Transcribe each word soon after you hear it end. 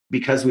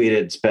because we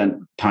had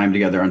spent time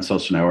together on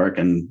Social Network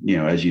and,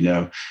 as you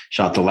know,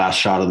 shot the last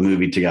shot of the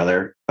movie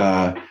together,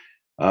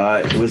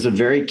 it was a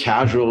very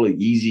casual,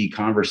 easy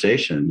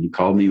conversation. He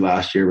called me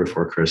last year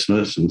before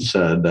Christmas and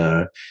said,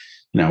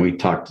 we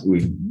talked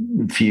a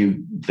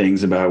few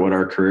things about what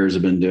our careers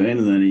have been doing.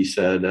 And then he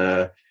said,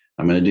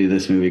 I'm going to do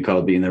this movie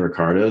called Being the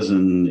Ricardos,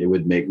 and it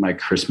would make my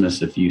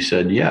Christmas if you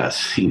said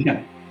yes.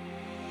 Yeah.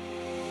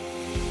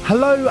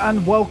 Hello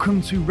and welcome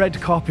to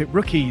Red Carpet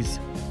Rookies.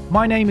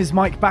 My name is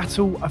Mike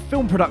Battle, a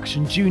film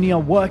production junior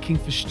working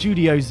for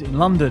studios in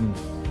London.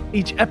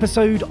 Each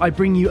episode, I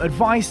bring you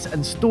advice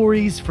and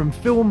stories from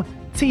film,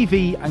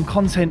 TV, and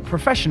content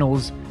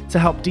professionals to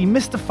help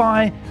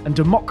demystify and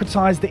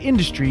democratize the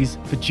industries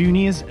for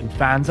juniors and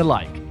fans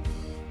alike.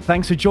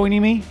 Thanks for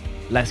joining me.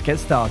 Let's get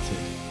started.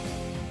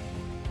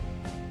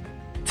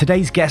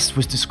 Today's guest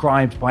was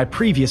described by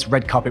previous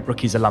Red Carpet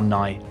Rookies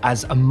alumni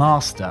as a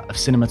master of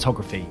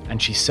cinematography, and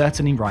she's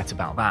certainly right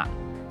about that.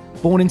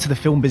 Born into the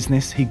film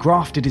business, he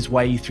grafted his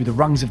way through the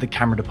rungs of the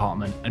camera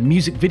department and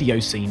music video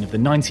scene of the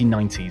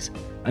 1990s,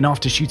 and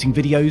after shooting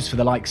videos for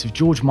the likes of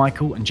George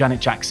Michael and Janet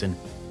Jackson,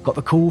 got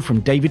the call from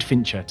David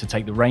Fincher to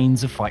take the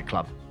reins of Fight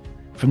Club.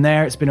 From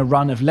there, it's been a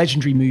run of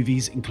legendary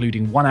movies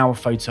including 1 Hour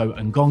Photo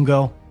and Gone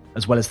Girl,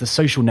 as well as The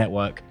Social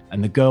Network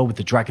and The Girl with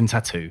the Dragon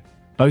Tattoo,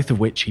 both of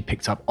which he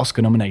picked up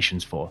Oscar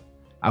nominations for.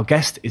 Our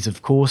guest is,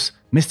 of course,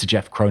 Mr.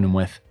 Jeff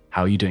Cronenweth.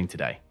 How are you doing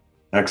today?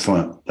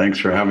 Excellent. Thanks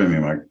for having me,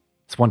 Mike.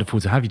 It's wonderful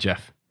to have you,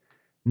 Jeff.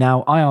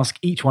 Now, I ask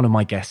each one of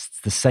my guests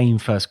the same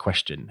first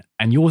question,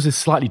 and yours is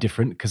slightly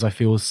different because I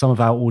feel some of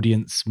our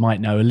audience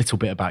might know a little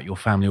bit about your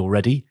family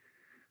already.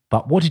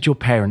 But what did your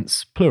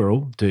parents,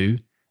 plural, do,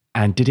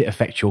 and did it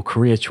affect your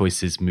career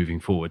choices moving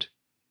forward?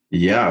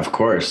 Yeah, of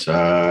course.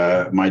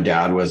 My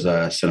dad was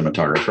a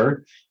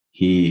cinematographer.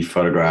 He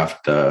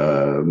photographed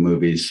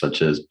movies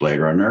such as Blade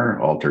Runner,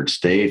 Altered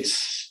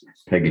States,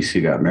 Peggy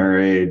Sue Got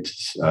Married,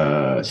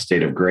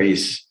 State of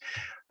Grace.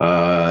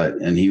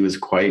 And he was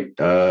quite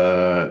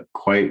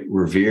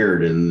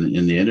revered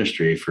in the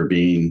industry for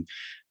being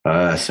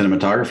a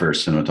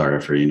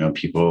cinematographer.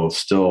 People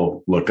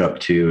still look up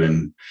to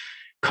and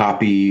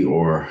copy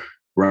or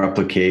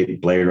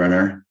replicate Blade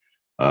Runner.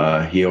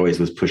 He always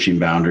was pushing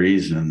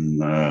boundaries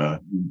and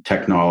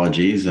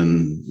technologies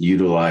and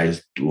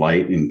utilized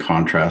light and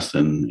contrast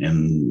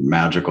in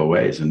magical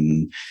ways,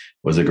 and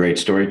was a great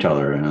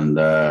storyteller. And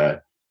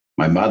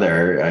my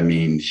mother,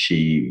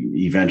 she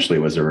eventually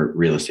was a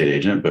real estate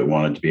agent, but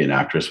wanted to be an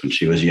actress when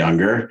she was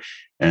younger.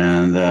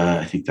 And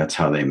I think that's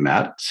how they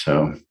met.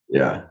 So,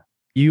 yeah.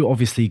 You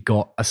obviously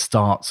got a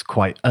start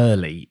quite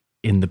early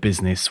in the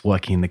business,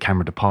 working in the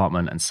camera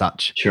department and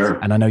such. Sure.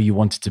 And I know you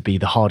wanted to be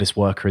the hardest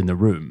worker in the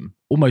room,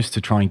 almost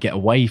to try and get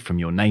away from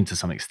your name to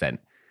some extent.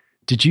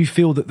 Did you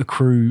feel that the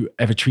crew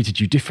ever treated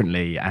you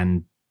differently?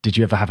 And did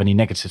you ever have any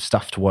negative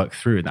stuff to work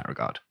through in that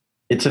regard?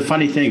 It's a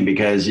funny thing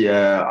because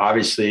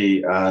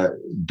obviously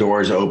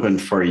doors open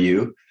for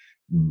you,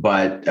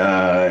 but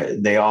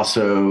they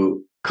also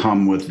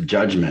come with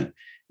judgment.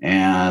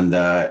 And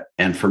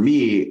for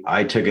me,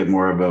 I took it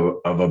more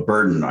of a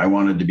burden. I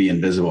wanted to be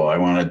invisible. I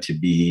wanted to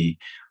be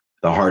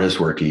the hardest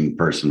working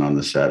person on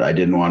the set. I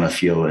didn't want to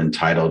feel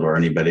entitled or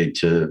anybody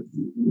to,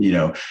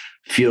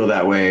 feel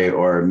that way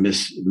or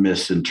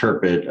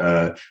misinterpret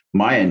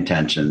my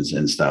intentions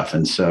and stuff.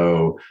 And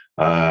so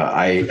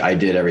I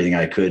did everything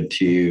I could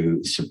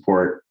to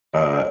support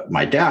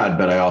my dad,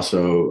 but I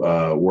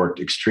also worked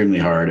extremely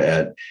hard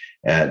at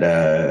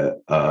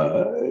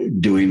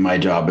doing my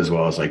job as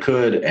well as I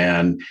could,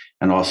 and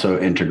also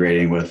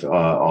integrating with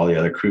all the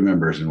other crew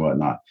members and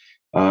whatnot.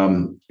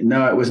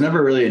 No, it was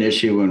never really an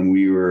issue when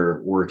we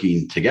were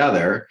working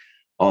together.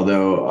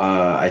 Although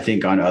I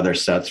think on other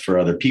sets for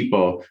other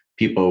people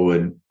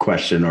would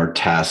question or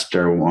test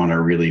or want to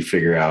really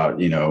figure out,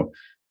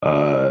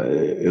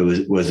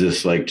 was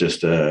this like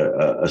just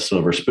a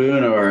silver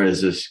spoon, or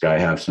does this guy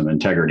have some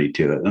integrity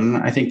to it? And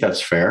I think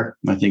that's fair.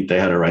 I think they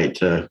had a right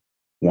to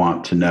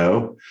want to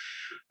know.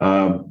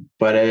 But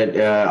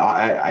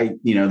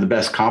the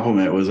best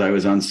compliment was I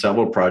was on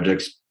several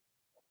projects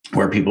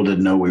where people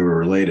didn't know we were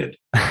related.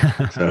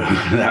 So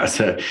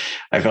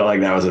I felt like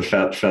that was a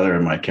feather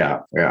in my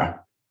cap. Yeah.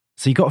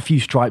 So you got a few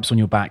stripes on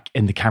your back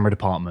in the camera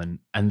department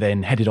and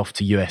then headed off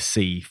to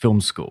USC Film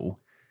School.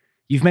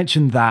 You've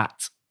mentioned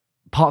that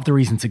part of the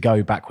reason to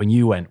go back when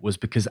you went was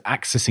because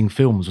accessing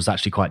films was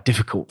actually quite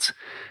difficult,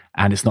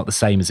 and it's not the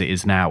same as it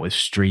is now with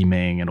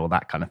streaming and all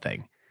that kind of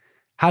thing.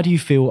 How do you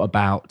feel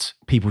about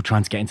people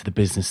trying to get into the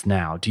business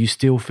now? Do you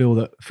still feel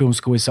that film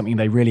school is something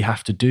they really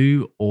have to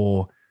do,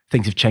 or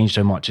things have changed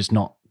so much it's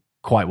not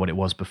quite what it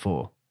was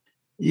before?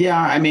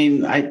 Yeah,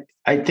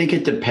 I think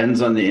it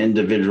depends on the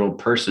individual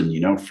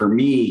person. For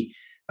me,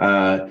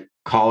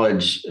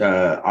 college,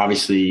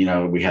 obviously,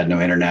 we had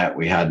no internet,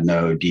 we had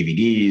no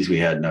DVDs, we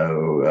had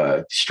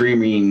no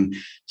streaming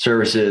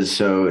services.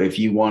 So if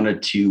you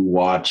wanted to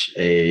watch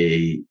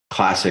a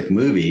classic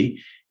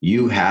movie,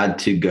 you had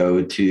to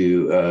go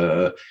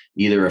to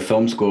either a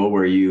film school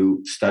where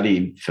you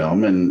studied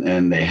film,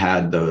 and they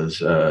had those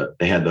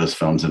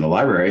films in the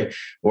library,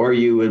 or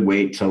you would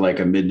wait till like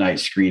a midnight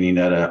screening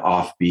at an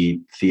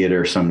offbeat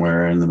theater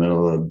somewhere in the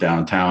middle of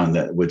downtown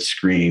that would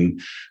screen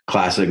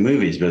classic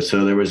movies. But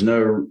so there was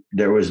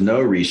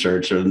no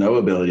research or no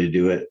ability to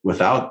do it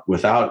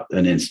without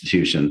an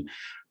institution.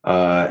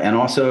 And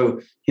also,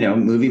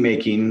 movie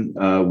making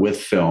with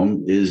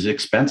film is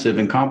expensive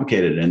and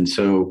complicated. And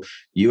so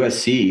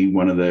USC,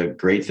 one of the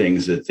great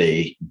things that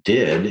they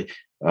did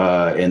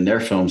in their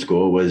film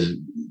school was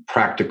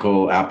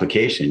practical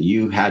application.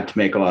 You had to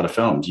make a lot of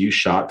films. You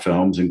shot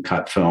films and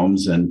cut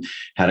films and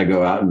had to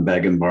go out and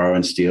beg and borrow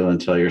and steal and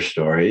tell your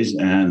stories.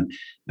 And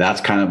that's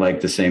kind of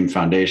like the same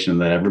foundation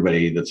that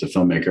everybody that's a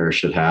filmmaker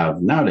should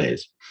have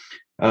nowadays.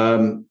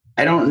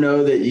 I don't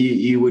know that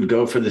you would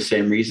go for the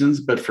same reasons,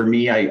 but for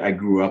me, I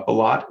grew up a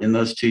lot in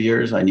those 2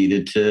 years. I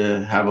needed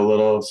to have a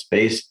little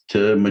space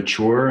to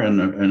mature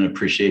and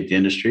appreciate the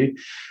industry.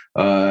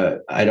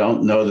 I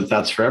don't know that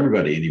that's for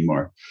everybody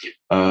anymore.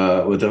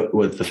 With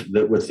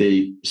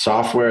the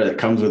software that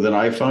comes with an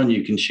iPhone,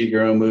 you can shoot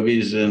your own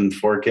movies in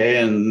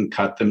 4K and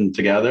cut them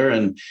together,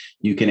 and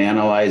you can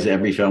analyze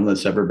every film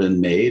that's ever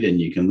been made, and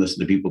you can listen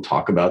to people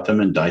talk about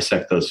them and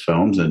dissect those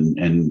films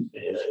and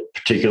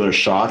particular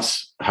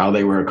shots, how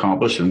they were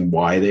accomplished and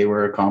why they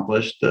were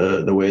accomplished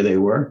the way they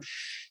were.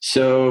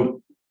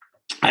 So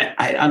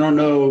I don't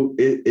know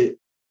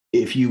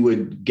if you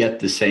would get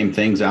the same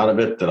things out of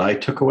it that I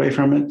took away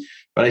from it,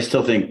 but I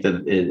still think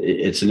that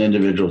it's an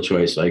individual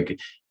choice. Like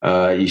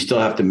you still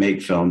have to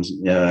make films.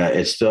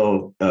 It's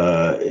still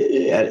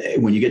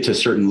when you get to a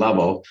certain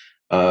level,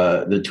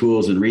 the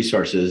tools and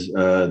resources,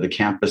 the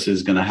campus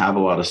is going to have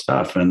a lot of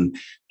stuff. And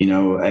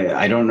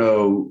I don't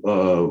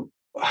know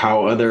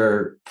how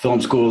other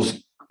film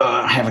schools.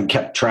 I haven't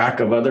kept track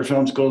of other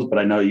film schools, but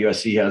I know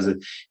USC has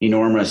an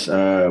enormous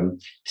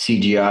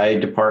CGI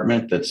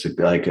department that's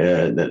like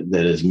that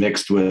is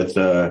mixed with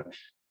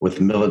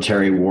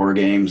military war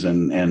games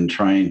and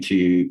trying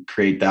to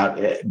create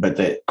that, but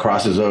that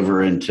crosses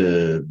over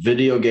into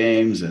video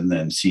games and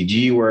then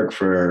CG work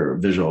for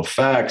visual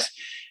effects.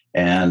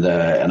 And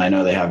I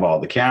know they have all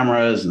the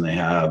cameras and they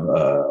have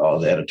all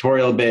the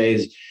editorial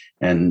bays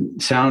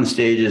and sound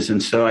stages.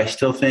 And so I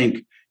still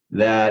think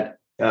that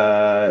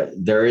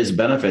there is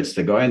benefits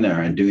to going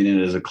there and doing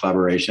it as a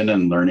collaboration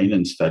and learning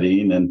and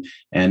studying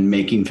and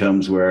making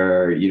films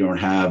where you don't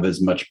have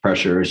as much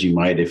pressure as you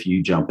might if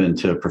you jump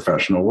into a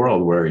professional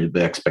world where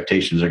the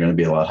expectations are going to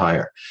be a lot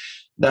higher.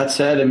 That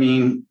said, I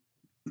mean,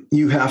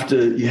 you have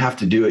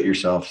to do it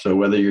yourself. So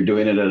whether you're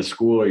doing it at a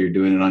school or you're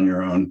doing it on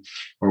your own,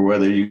 or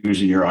whether you're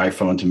using your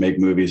iPhone to make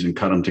movies and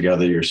cut them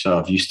together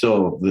yourself, you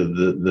still,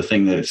 the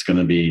thing that's going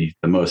to be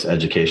the most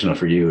educational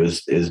for you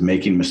is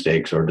making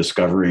mistakes or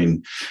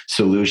discovering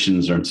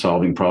solutions or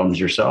solving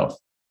problems yourself.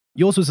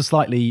 Yours was a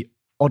slightly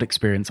odd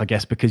experience, I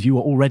guess, because you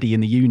were already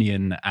in the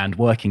union and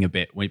working a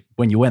bit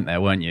when you went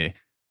there, weren't you?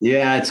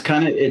 Yeah,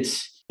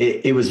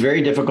 it was a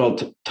very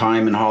difficult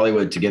time in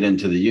Hollywood to get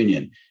into the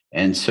union.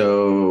 And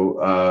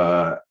so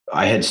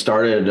I had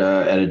started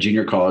at a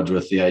junior college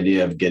with the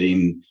idea of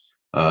getting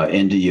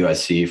into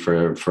USC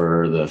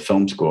for the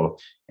film school.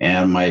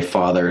 And my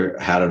father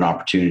had an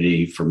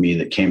opportunity for me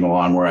that came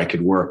along where I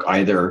could work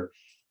either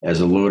as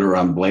a loader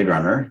on Blade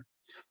Runner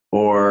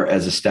or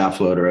as a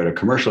staff loader at a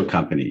commercial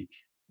company.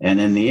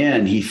 And in the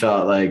end, he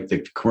felt like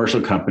the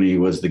commercial company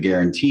was the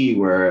guarantee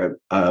where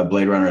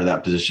Blade Runner,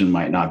 that position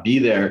might not be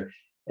there.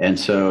 And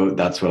so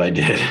that's what I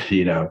did.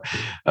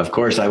 Of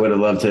course, I would have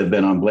loved to have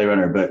been on Blade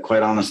Runner, but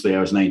quite honestly, I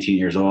was 19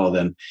 years old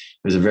and it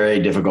was a very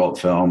difficult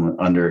film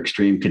under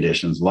extreme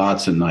conditions,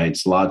 lots of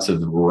nights, lots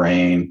of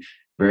rain,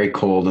 very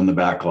cold in the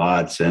back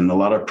lots and a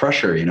lot of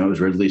pressure. It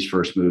was Ridley's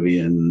first movie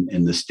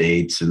in the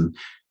States. And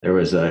it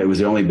was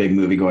the only big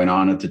movie going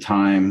on at the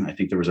time. I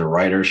think there was a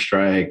writer's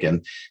strike.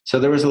 And so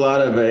there was a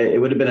lot of, it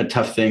would have been a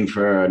tough thing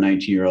for a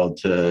 19-year-old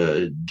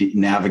to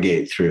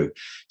navigate through.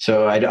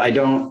 So I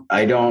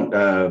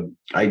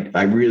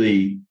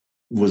really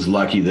was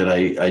lucky that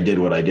I did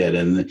what I did.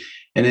 And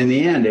in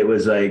the end, it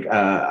was like,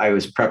 I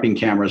was prepping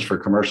cameras for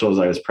commercials.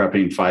 I was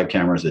prepping 5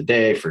 cameras a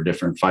day for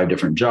 5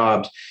 different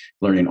jobs,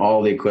 learning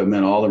all the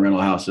equipment, all the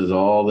rental houses,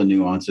 all the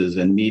nuances,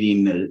 and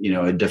meeting,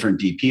 a different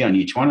DP on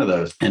each one of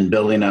those and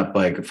building up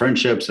like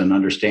friendships and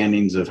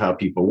understandings of how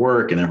people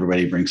work, and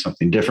everybody brings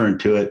something different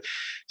to it.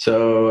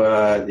 So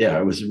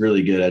it was a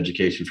really good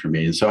education for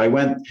me. And so I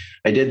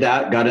did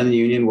that, got in the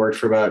union, worked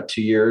for about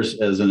 2 years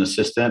as an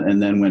assistant,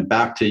 and then went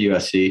back to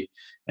USC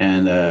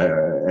and,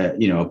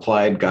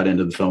 applied, got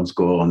into the film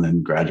school, and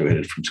then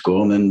graduated from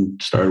school and then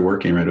started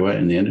working right away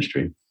in the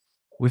industry.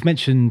 We've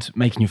mentioned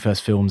making your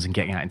first films and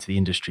getting out into the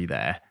industry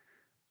there.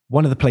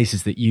 One of the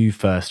places that you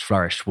first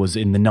flourished was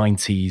in the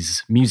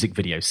 90s music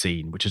video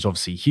scene, which is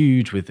obviously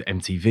huge with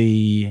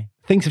MTV.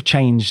 Things have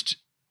changed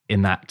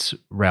in that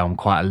realm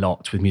quite a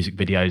lot with music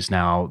videos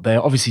now.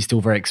 They're obviously still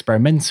very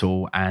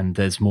experimental and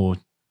there's more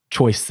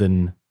choice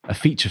than a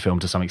feature film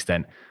to some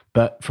extent.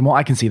 But from what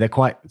I can see, they're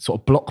quite sort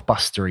of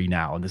blockbustery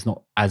now and there's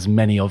not as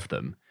many of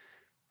them.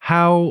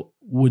 How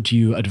would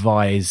you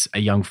advise a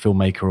young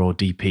filmmaker or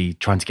DP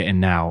trying to get in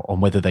now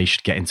on whether they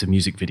should get into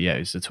music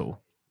videos at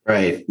all?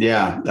 Right.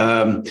 Yeah.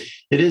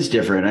 It is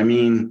different. I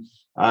mean,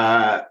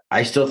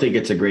 I still think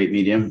it's a great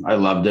medium. I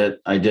loved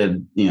it. I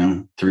did,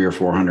 300 or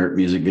 400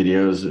 music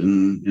videos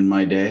in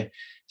my day.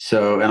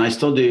 So, and I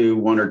still do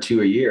one or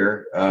two a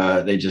year.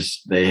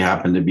 They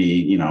happen to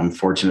be, I'm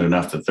fortunate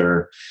enough that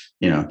they're,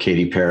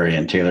 Katy Perry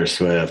and Taylor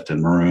Swift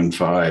and Maroon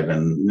 5,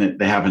 and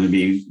they happen to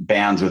be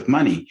bands with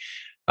money.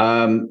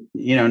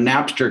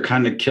 Napster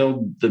kind of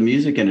killed the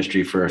music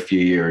industry for a few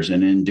years.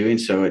 And in doing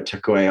so, it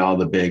took away all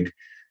the big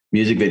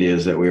music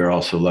videos that we were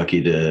also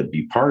lucky to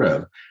be part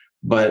of.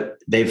 But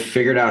they've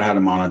figured out how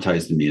to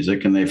monetize the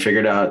music, and they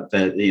figured out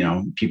that,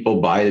 people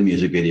buy the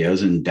music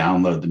videos and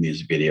download the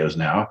music videos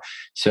now.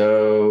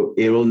 So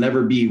it will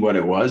never be what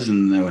it was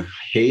in the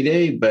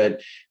heyday,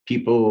 but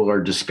people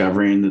are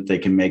discovering that they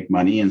can make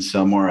money and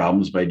sell more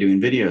albums by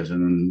doing videos.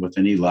 And with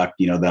any luck,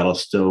 that'll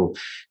still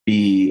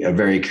be a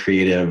very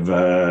creative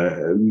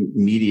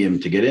medium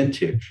to get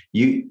into.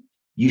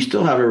 You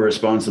still have a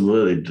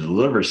responsibility to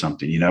deliver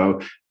something,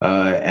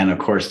 and of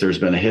course, there's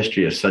been a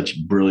history of such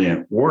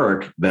brilliant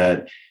work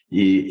that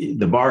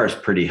the bar is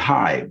pretty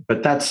high.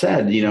 But that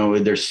said,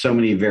 there's so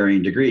many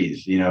varying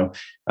degrees.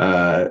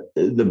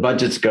 The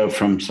budgets go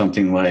from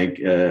something like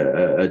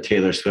a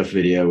Taylor Swift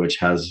video, which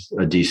has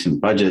a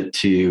decent budget,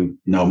 to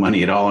no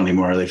money at all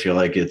anymore. They feel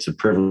like it's a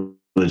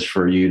privilege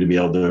for you to be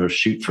able to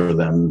shoot for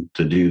them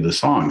to do the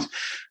songs.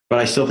 But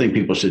I still think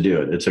people should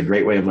do it. It's a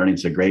great way of learning.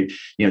 It's a great,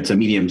 it's a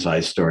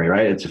medium-sized story,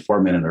 right? It's a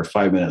 4-minute or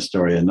 5-minute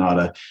story, and not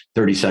a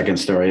 30-second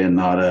story, and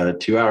not a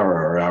 2-hour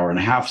or hour and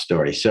a half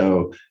story.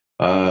 So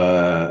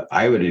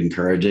I would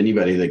encourage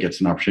anybody that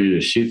gets an opportunity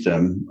to shoot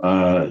them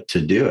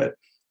to do it,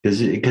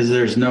 because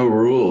there's no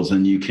rules,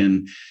 and you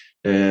can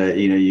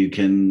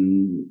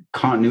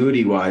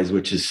continuity-wise,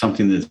 which is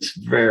something that's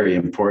very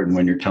important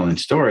when you're telling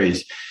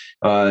stories,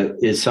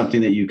 is something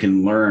that you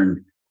can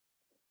learn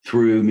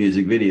through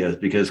music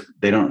videos, because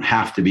they don't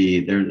have to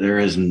be there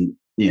isn't,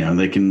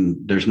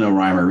 there's no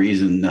rhyme or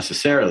reason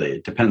necessarily.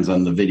 It depends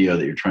on the video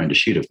that you're trying to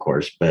shoot, of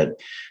course, but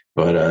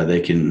they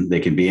can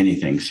be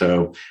anything.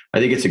 So I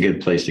think it's a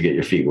good place to get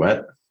your feet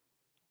wet.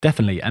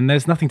 Definitely. And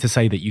there's nothing to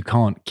say that you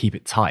can't keep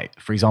it tight.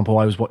 For example,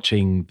 I was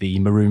watching the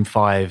Maroon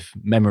 5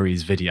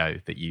 Memories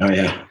video that you did.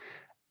 Yeah.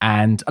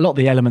 And a lot of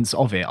the elements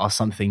of it are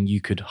something you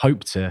could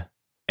hope to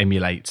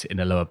emulate in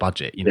a lower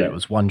budget. It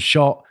was one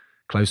shot,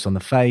 close on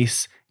the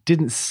face.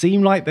 Didn't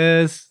seem like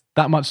there's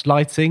that much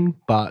lighting,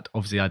 but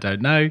obviously I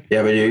don't know.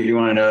 Yeah, but you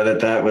want to know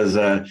that was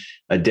a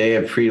day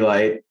of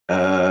pre-light.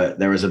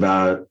 There was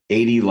about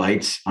 80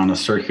 lights on a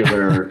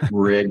circular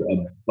rig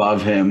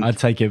above him. I'd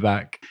take it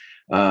back.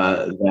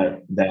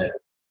 That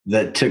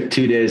took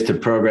 2 days to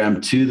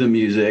program to the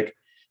music.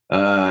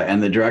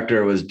 And the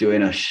director was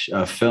doing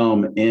a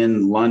film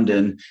in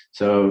London.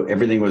 So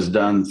everything was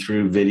done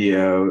through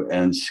video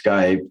and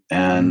Skype.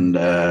 And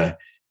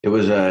it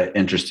was an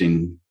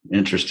interesting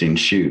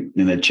shoot,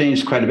 and it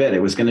changed quite a bit.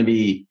 It was going to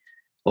be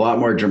a lot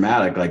more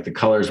dramatic. Like the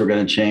colors were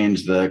going to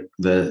change,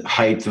 the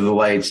height of the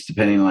lights,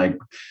 depending like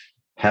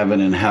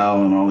heaven and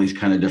hell and all these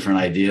kind of different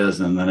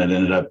ideas. And then it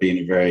ended up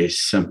being very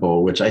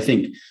simple, which I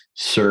think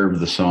served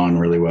the song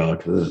really well,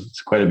 because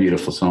it's quite a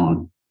beautiful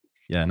song.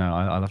 Yeah, no,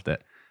 I loved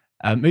it.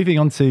 Moving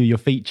on to your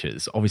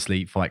features,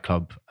 obviously Fight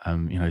Club,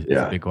 is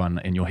a big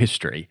one in your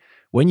history.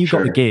 When you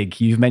got the gig,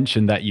 you've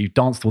mentioned that you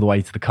danced all the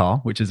way to the car,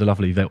 which is a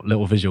lovely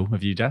little visual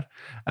of you, Jeff.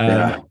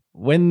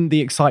 When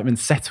the excitement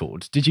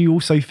settled, did you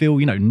also feel,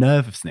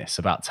 nervousness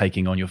about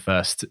taking on your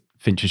first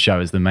Fincher show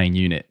as the main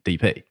unit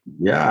DP?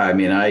 Yeah, I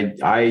mean,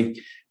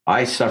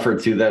 I suffered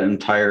through that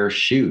entire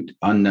shoot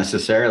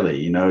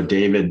unnecessarily.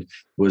 David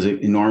was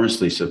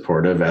enormously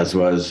supportive, as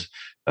was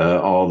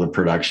all the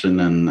production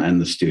and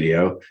the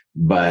studio.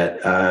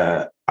 But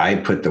I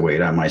put the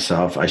weight on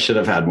myself. I should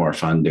have had more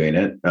fun doing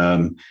it.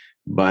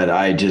 But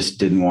I just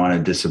didn't want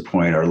to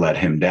disappoint or let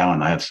him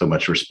down. I have so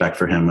much respect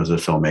for him as a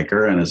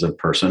filmmaker and as a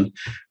person.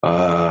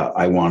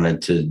 I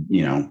wanted to,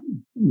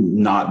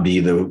 not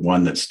be the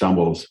one that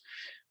stumbles.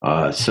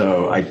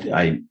 So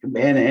I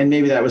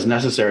maybe that was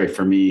necessary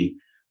for me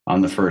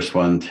on the first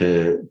one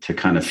to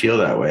kind of feel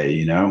that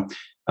way.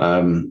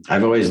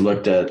 I've always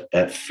looked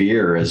at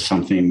fear as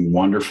something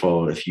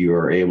wonderful if you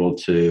are able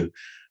to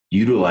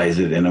utilize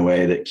it in a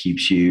way that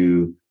keeps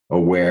you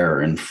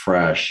aware and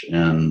fresh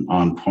and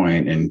on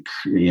point, and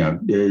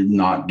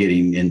not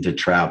getting into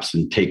traps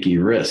and taking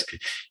risk.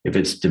 If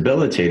it's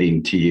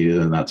debilitating to you,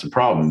 then that's a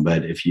problem.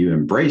 But if you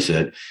embrace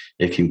it,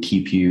 it can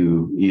keep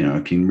you,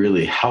 it can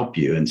really help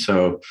you. And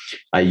so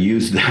I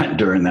used that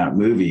during that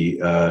movie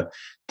to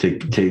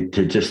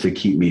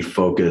keep me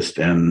focused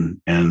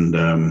and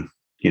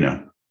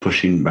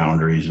pushing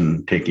boundaries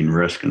and taking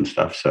risk and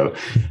stuff. So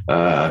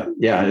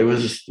it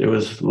was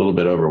a little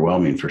bit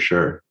overwhelming for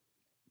sure.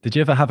 Did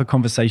you ever have a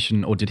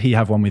conversation, or did he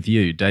have one with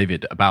you,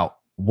 David, about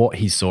what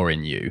he saw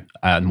in you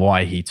and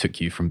why he took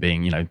you from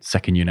being,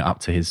 second unit up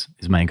to his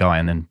main guy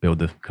and then build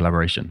the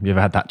collaboration? Have you ever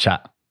had that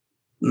chat?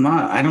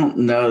 I don't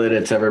know that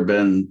it's ever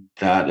been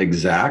that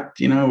exact.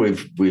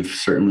 We've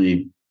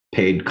certainly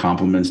paid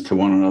compliments to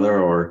one another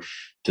or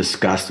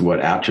discussed what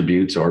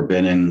attributes, or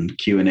been in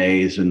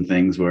Q&As and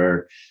things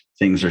where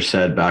things are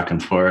said back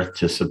and forth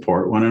to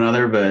support one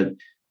another. But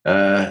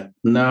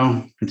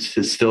no,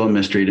 it's still a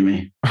mystery to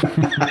me.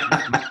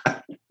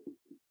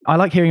 I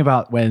like hearing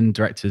about when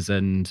directors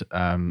and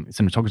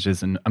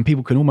cinematographers and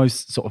people can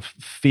almost sort of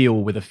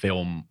feel with a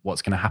film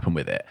what's going to happen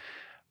with it.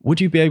 Would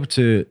you be able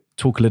to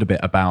talk a little bit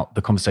about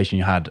the conversation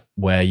you had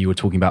where you were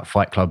talking about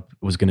Fight Club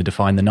was going to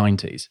define the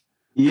 90s?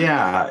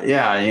 Yeah.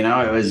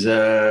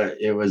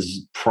 It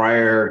was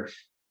prior.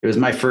 It was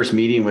my first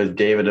meeting with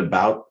David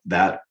about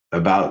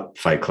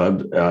Fight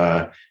Club.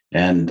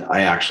 And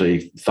I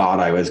actually thought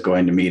I was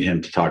going to meet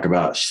him to talk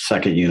about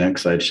Second Unit,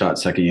 because I'd shot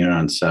Second Unit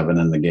on 7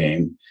 in the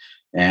game.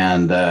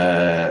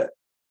 And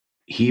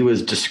he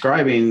was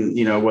describing,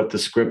 what the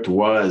script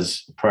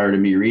was prior to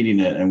me reading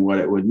it and what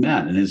it would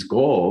meant. And his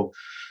goal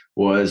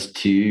was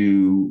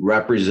to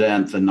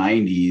represent the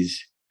 90s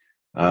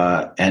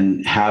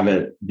and have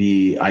it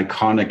be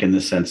iconic in the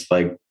sense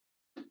like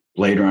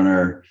Blade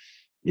Runner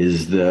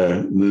is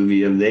the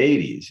movie of the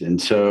 80s.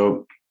 And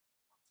so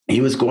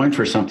he was going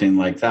for something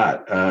like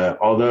that.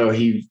 Although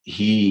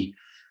he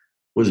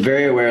was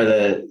very aware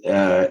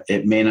that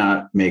it may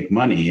not make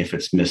money if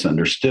it's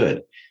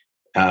misunderstood.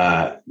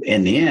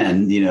 In the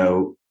end,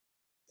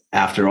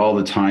 after all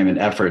the time and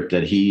effort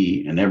that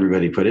he and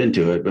everybody put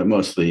into it, but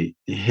mostly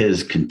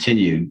his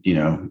continued,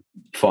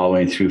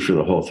 following through for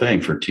the whole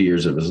thing for 2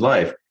 years of his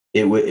life,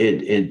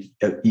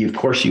 of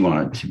course you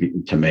want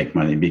it to make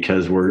money,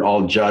 because we're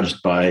all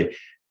judged by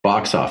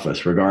box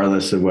office,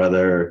 regardless of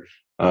whether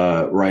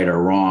right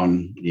or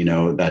wrong,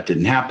 that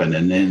didn't happen.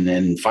 And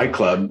then Fight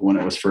Club, when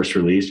it was first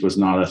released, was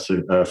not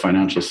a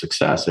financial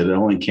success. It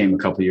only came a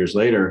couple of years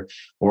later,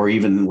 or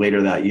even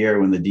later that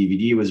year when the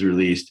DVD was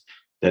released,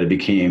 that it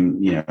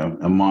became,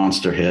 a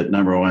monster hit,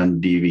 number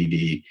one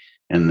DVD.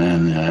 And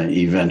then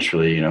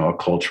eventually, a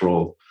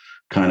cultural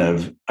kind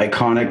of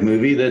iconic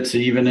movie that's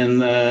even in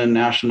the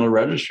National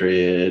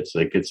Registry. It's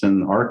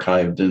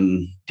archived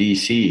in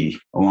DC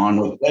along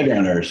with Blade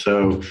Runner.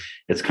 So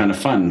it's kind of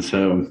fun.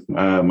 So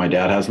my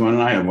dad has one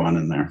and I have one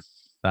in there.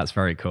 That's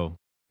very cool.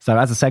 So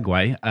as a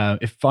segue,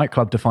 if Fight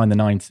Club defined the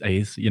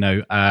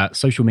 90s,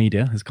 social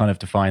media has kind of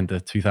defined the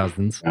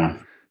 2000s. Yeah.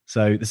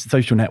 So this is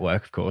Social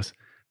Network, of course.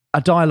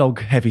 A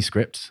dialogue-heavy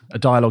script, a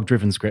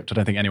dialogue-driven script. I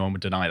don't think anyone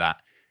would deny that.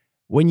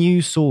 When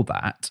you saw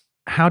that,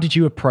 how did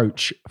you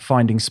approach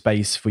finding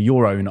space for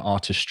your own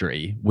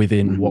artistry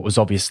within what was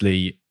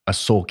obviously a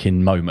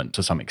Sorkin moment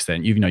to some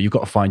extent? You've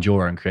got to find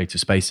your own creative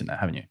space in there,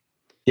 haven't you?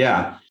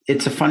 Yeah,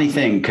 it's a funny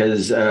thing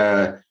because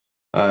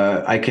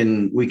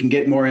we can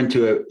get more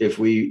into it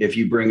if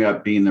you bring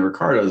up Being the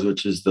Ricardos,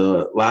 which is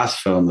the last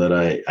film that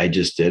I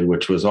just did,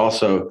 which was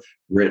also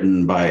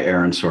written by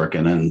Aaron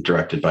Sorkin and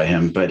directed by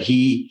him. But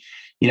he,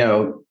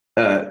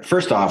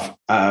 first off,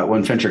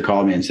 when Fincher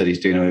called me and said he's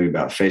doing a movie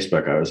about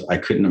Facebook, I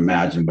couldn't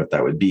imagine what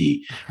that would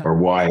be, or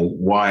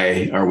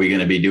why are we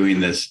going to be doing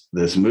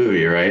this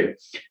movie, right?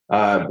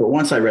 But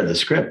once I read the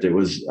script, it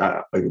was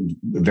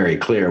very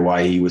clear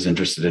why he was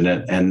interested in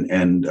it,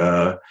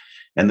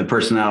 and the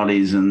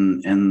personalities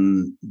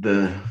and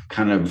the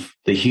kind of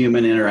the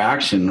human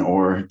interaction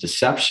or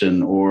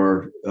deception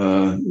or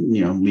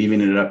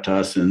leaving it up to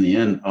us in the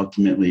end,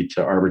 ultimately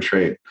to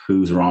arbitrate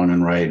who's wrong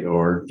and right,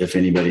 or if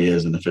anybody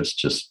is, and if it's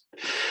just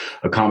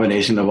a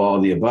combination of all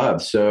of the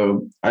above.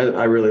 So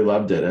I really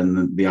loved it,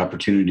 and the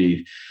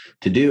opportunity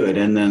to do it.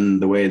 And then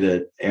the way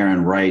that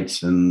Aaron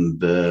writes and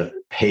the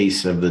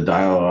pace of the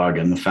dialogue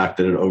and the fact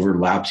that it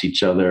overlaps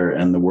each other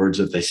and the words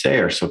that they say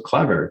are so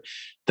clever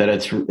that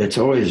it's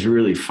always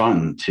really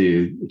fun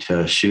to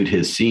shoot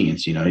his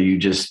scenes. You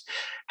just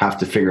have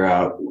to figure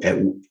out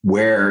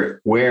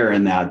where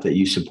in that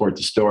you support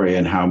the story,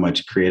 and how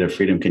much creative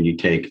freedom can you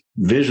take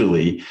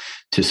visually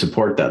to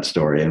support that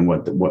story, and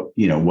what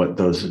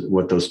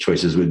those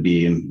choices would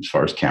be, as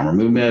far as camera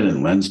movement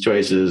and lens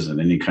choices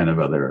and any kind of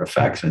other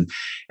effects,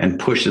 and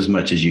push as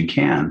much as you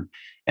can.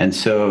 And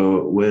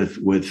so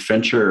with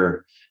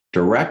Fincher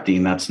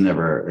directing, that's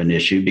never an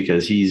issue,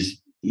 because he's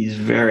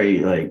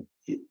very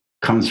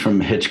comes from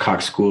Hitchcock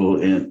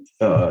school in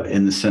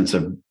the sense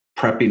of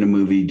prepping a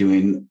movie,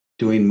 doing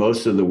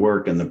most of the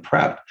work in the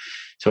prep.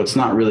 So it's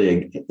not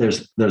really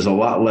there's a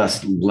lot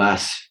less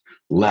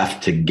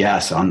left to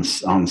guess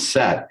on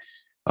set,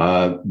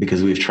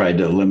 because we've tried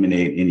to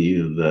eliminate any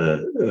of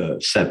the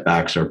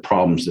setbacks or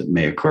problems that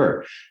may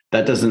occur.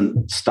 That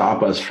doesn't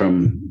stop us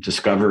from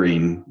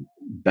discovering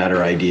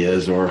better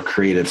ideas or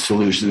creative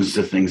solutions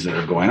to things that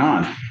are going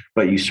on,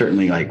 but you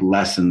certainly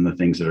lessen the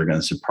things that are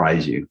going to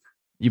surprise you.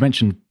 You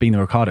mentioned Being the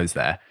Ricardos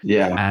there.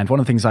 Yeah. And one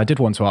of the things I did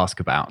want to ask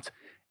about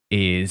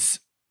is,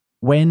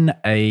 when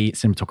a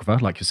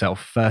cinematographer like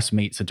yourself first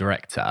meets a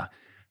director,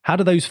 how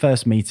do those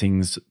first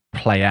meetings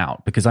play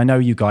out? Because I know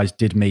you guys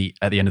did meet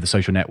at the end of the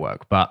Social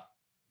Network, but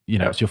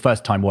it's your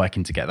first time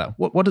working together.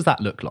 What does that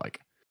look like?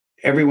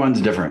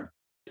 Everyone's different.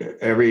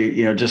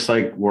 Just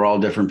like we're all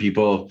different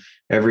people,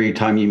 every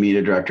time you meet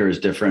a director is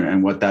different,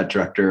 and what that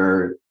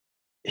director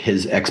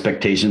his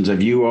expectations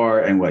of you are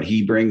and what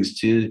he brings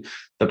to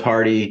the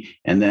party.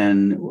 And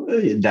then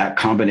that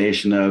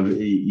combination of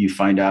you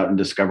find out and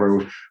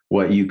discover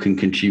what you can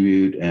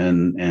contribute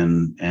and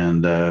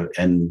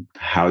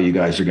how you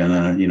guys are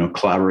going to,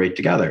 collaborate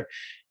together.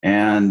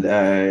 And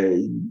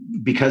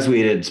because we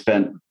had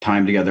spent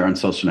time together on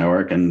Social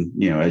Network and,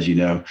 as you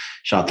know,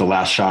 shot the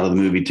last shot of the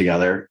movie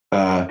together,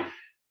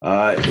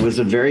 it was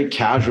a very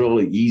casual,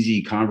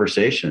 easy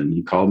conversation.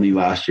 He called me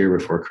last year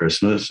before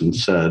Christmas and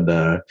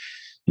said,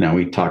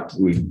 we talked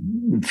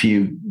a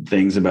few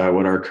things about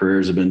what our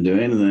careers have been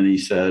doing. And then he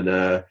said,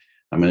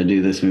 I'm going to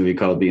do this movie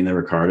called Being the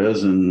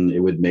Ricardos, and it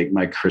would make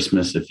my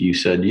Christmas if you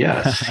said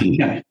yes.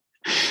 Yeah.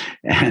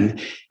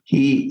 And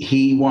he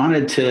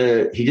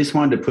just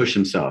wanted to push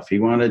himself. He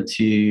wanted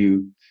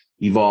to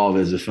evolve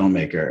as a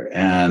filmmaker.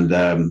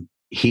 And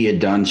he had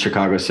done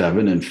Chicago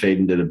 7, and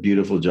Faden did a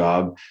beautiful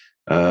job.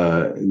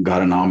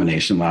 Got a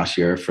nomination last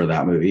year for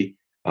that movie.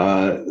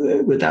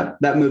 But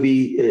that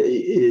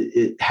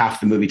movie,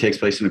 half the movie takes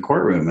place in a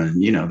courtroom,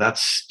 and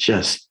that's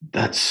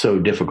so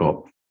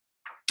difficult.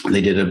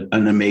 They did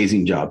an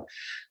amazing job.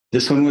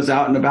 This one was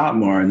out and about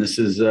more, and this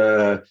is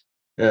a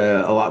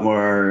lot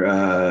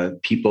more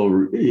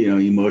people,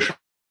 emotional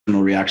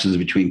reactions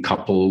between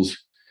couples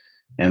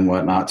and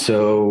whatnot.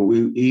 So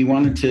he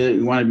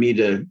wanted me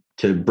to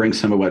bring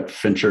some of what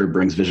Fincher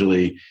brings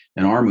visually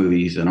in our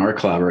movies and our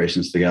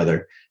collaborations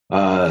together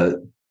to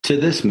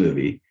this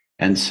movie.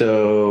 And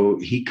so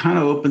he kind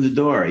of opened the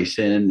door. He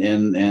said,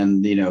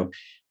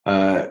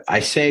 I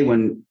say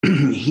when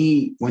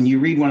you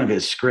read one of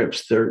his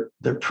scripts, they're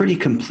pretty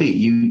complete.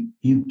 You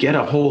get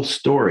a whole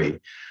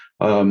story.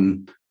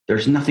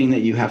 There's nothing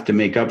that you have to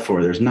make up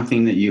for. There's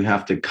nothing that you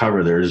have to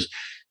cover.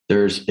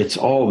 It's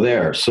all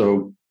there.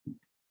 So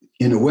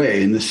in a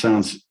way, and this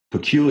sounds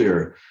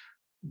peculiar,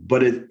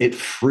 but it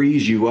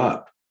frees you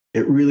up.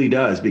 It really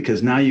does,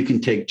 because now you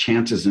can take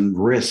chances and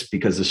risks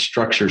because the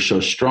structure is so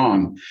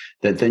strong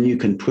that then you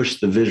can push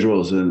the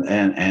visuals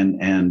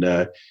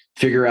and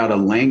figure out a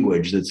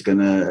language that's going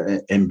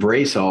to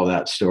embrace all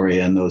that story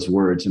and those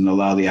words and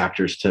allow the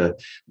actors to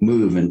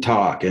move and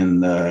talk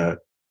and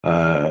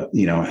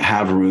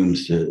have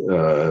rooms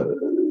to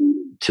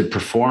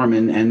perform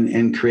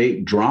and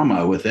create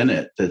drama within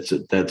it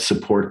that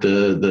support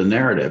the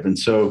narrative. And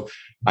so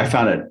I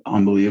found it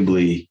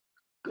unbelievably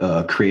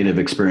creative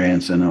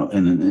experience and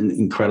an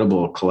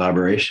incredible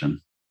collaboration.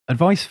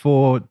 Advice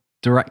for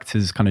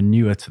directors kind of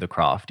newer to the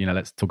craft,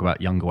 let's talk about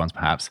younger ones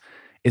perhaps,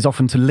 is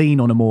often to lean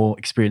on a more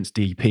experienced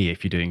DP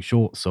if you're doing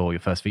shorts or your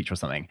first feature or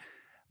something.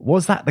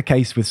 Was that the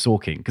case with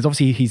Sorkin? Because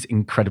obviously he's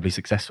incredibly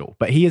successful,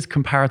 but he is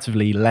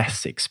comparatively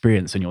less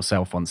experienced than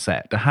yourself on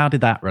set. How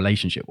did that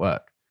relationship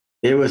work?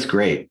 It was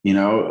great.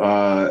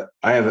 I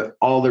have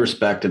all the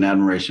respect and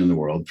admiration in the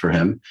world for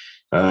him.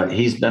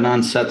 He's been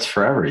on sets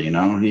forever. He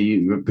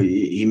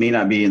may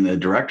not be in the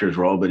director's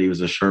role, but he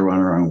was a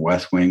showrunner on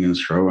West Wing and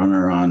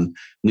showrunner on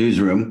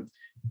Newsroom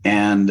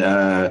and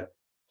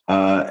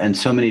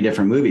so many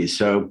different movies.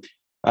 So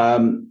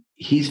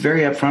he's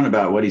very upfront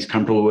about what he's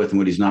comfortable with and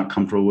what he's not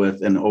comfortable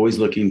with, and always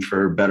looking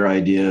for better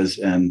ideas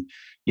and,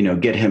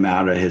 get him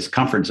out of his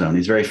comfort zone.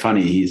 He's very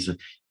funny. He's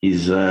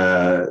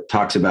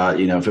talks about,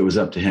 if it was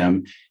up to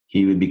him,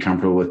 he would be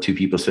comfortable with two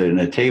people sitting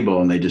at a table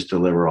and they just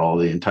deliver all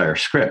the entire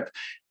script.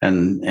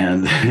 And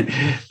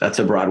that's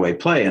a Broadway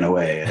play in a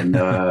way. And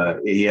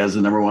he has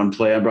the #1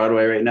 play on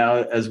Broadway right now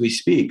as we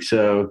speak.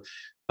 So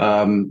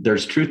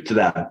there's truth to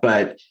that.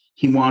 But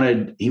he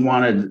wanted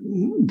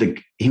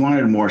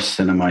more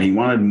cinema. He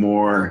wanted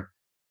more.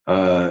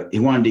 He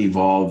wanted to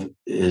evolve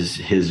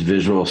his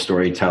visual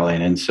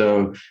storytelling. And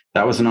so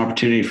that was an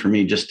opportunity for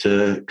me just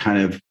to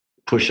kind of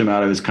push him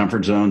out of his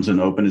comfort zones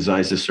and open his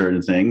eyes to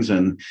certain things.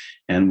 And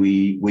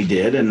we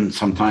did. And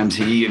sometimes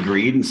he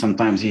agreed and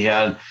sometimes he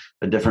had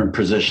a different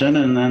position.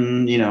 And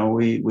then,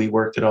 we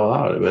worked it all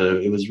out.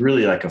 But it was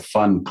really like a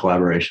fun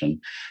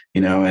collaboration,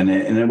 and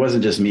it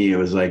wasn't just me. It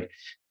was like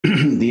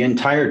the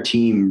entire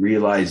team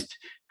realized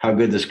how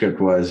good the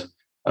script was.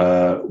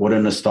 What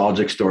a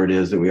nostalgic story it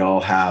is that we all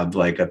have,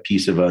 like a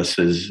piece of us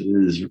has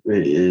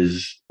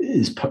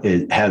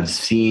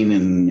seen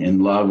and in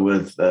love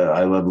with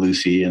I Love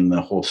Lucy and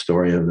the whole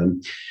story of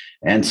them.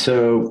 And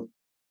so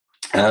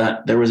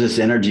there was this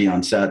energy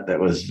on set that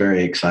was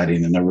very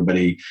exciting, and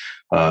everybody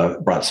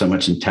brought so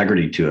much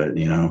integrity to it,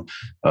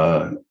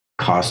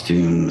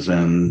 costumes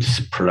and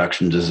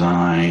production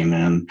design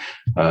and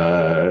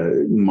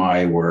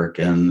my work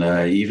and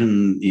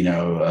even,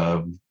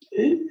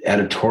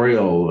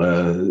 editorial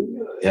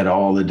at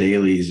all the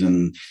dailies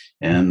and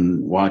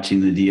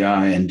watching the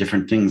DI and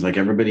different things. Like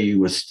everybody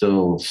was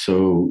still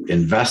so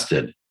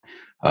invested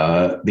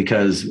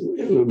because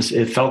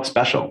it felt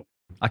special.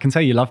 I can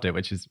tell you loved it,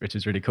 which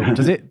is really cool.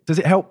 Does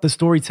it help the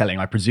storytelling?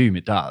 I presume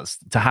it does,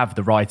 to have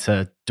the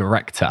writer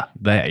director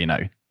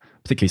there,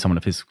 particularly someone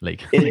of his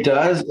league. It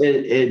does.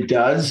 It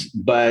does.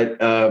 But,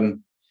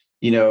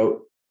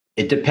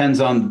 it depends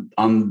on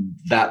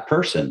that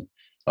person.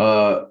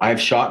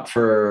 I've shot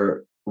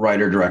for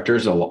writer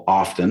directors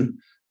often,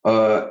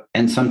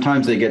 and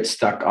sometimes they get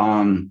stuck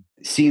on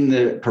seeing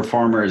the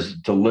performers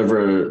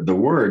deliver the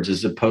words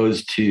as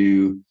opposed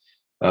to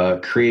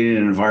creating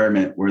an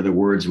environment where the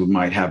words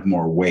might have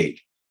more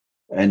weight.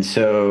 And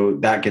so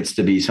that gets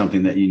to be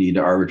something that you need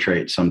to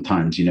arbitrate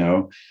sometimes,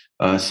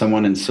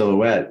 someone in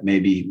silhouette may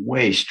be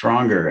way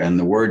stronger and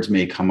the words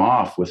may come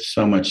off with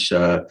so much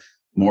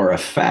more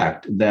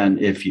effect than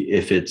if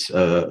it's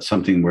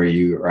something where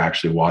you are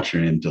actually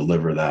watching him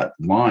deliver that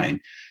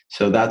line.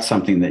 So that's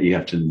something that you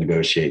have to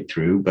negotiate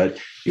through. But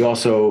you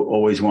also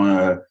always want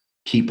to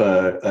keep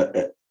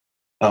a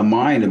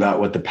mind about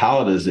what the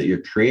palette is that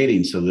you're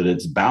creating so that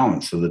it's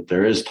balanced, so that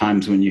there is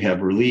times when you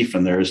have relief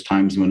and there is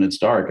times when it's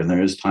dark and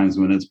there is times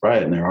when it's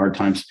bright and there are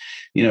times,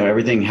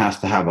 everything has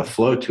to have a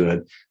flow to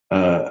it.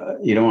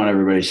 You don't want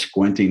everybody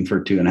squinting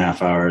for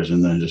 2.5 hours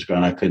and then just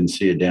going, I couldn't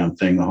see a damn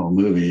thing the whole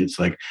movie. It's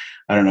like,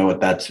 I don't know what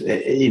that's,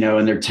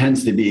 and there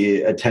tends to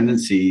be a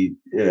tendency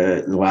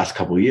the last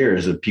couple of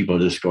years of people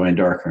just going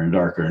darker and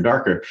darker and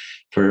darker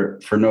for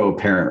no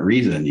apparent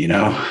reason,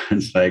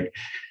 It's like,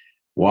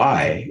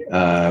 why?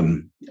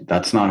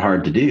 That's not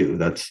hard to do.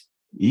 That's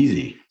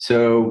easy.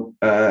 So,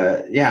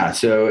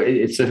 so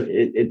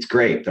it's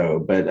great though,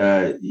 but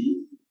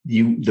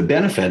the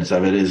benefits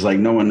of it is like,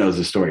 no one knows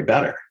the story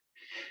better.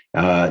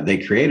 They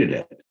created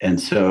it. And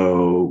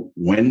so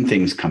when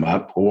things come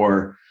up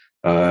or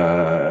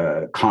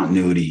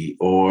continuity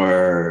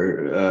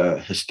or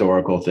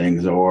historical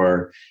things,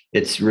 or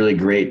it's really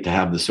great to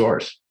have the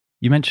source.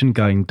 You mentioned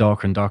going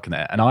darker and darker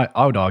there. And I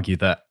would argue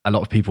that a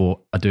lot of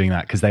people are doing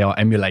that because they are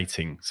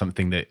emulating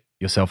something that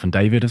yourself and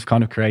David have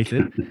kind of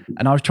created.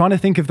 And I was trying to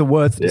think of the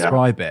words to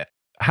describe it.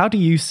 How do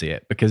you see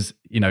it? Because,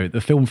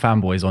 the film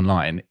fanboys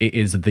online, it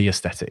is the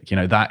aesthetic.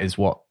 That is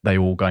what they're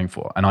all going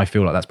for. And I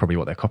feel like that's probably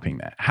what they're copying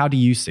there. How do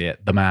you see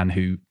it, the man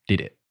who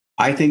did it?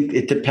 I think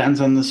it depends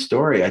on the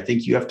story. I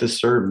think you have to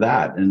serve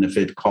that. And if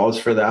it calls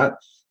for that,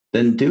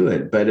 then do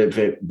it. But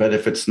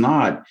if it's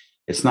not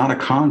a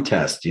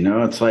contest,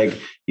 it's like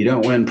you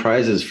don't win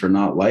prizes for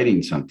not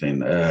lighting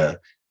something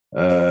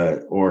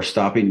or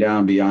stopping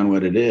down beyond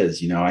what it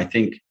is. I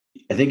think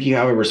you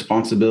have a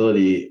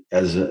responsibility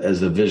as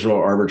a visual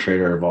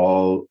arbitrator of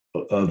all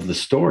of the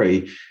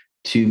story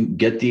to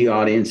get the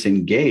audience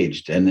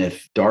engaged. And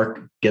if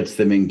dark gets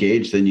them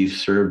engaged, then you've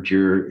served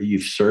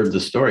the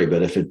story.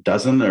 But if it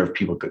doesn't, or if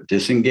people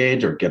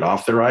disengage or get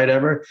off the ride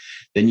ever,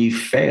 then you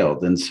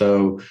failed. And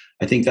so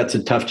I think that's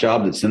a tough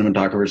job that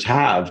cinematographers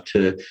have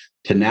to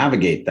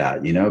navigate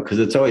that, because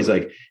it's always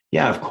like,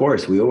 yeah, of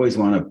course, we always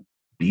want to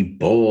be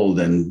bold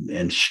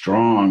and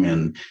strong.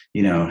 And,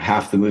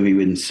 half the movie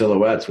in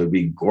silhouettes would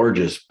be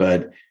gorgeous,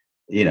 but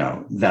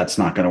that's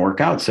not going to work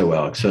out so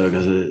well. So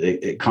because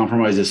it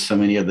compromises so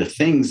many other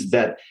things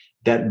that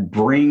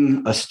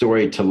bring a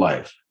story to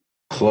life,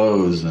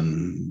 clothes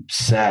and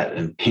set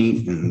and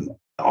paint and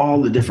all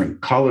the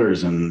different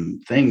colors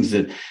and things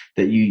that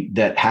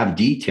have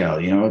detail.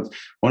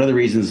 One of the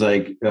reasons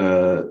like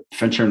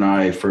Fincher and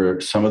I, for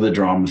some of the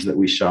dramas that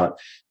we shot,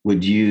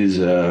 would use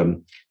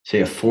say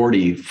a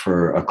 40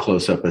 for a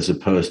close-up as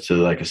opposed to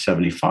like a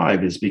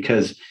 75 is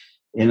because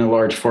in a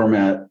large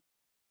format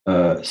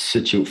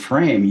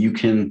frame, you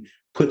can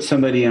put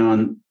somebody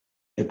on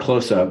a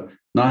close-up,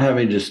 not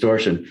having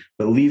distortion,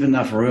 but leave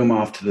enough room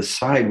off to the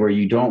side where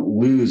you don't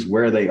lose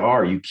where they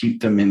are. You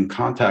keep them in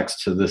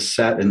context to the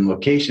set and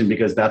location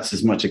because that's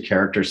as much a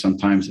character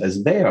sometimes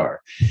as they are.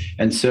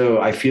 And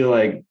so I feel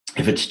like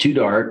if it's too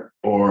dark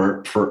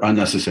or for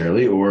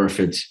unnecessarily, or if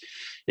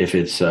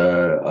it's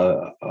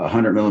a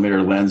 100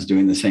 millimeter lens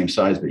doing the same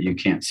size, but you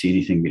can't see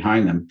anything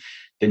behind them,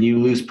 then you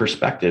lose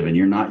perspective and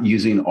you're not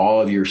using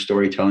all of your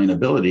storytelling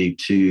ability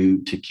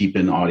to keep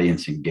an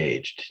audience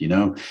engaged,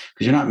 because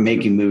you're not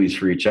making movies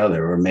for each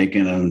other or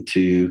making them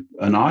to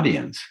an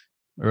audience.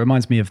 It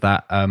reminds me of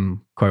that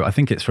quote, I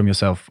think it's from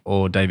yourself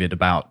or David,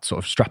 about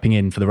sort of strapping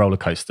in for the roller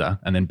coaster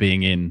and then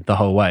being in the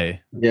whole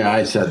way. Yeah,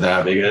 I said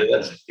that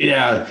because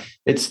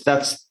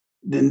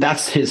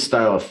that's his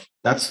style of,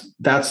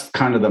 that's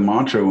kind of the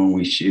mantra when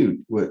we shoot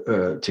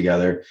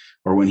together,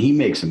 or when he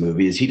makes a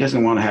movie, is he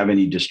doesn't want to have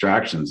any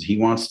distractions. He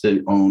wants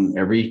to own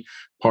every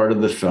part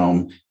of the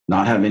film,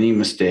 not have any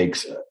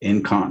mistakes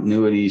in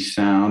continuity,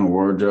 sound,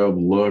 wardrobe,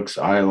 looks,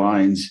 eye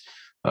lines,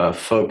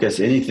 focus,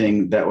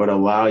 anything that would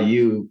allow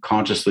you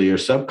consciously or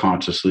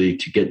subconsciously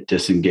to get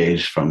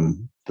disengaged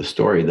from the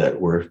story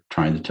that we're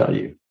trying to tell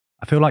you.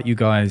 I feel like you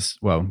guys,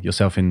 well,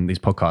 yourself in these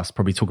podcasts,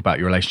 probably talk about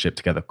your relationship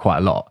together quite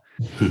a lot.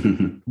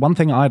 One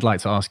thing I'd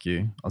like to ask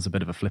you, as a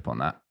bit of a flip on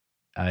that,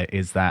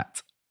 is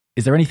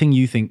there anything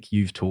you think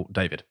you've taught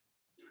David?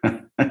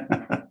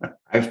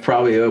 I've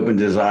probably opened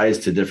his eyes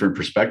to different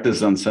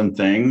perspectives on some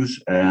things,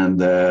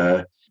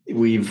 and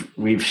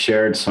we've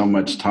shared so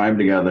much time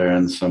together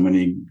and so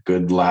many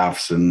good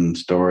laughs and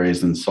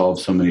stories and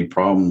solved so many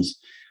problems.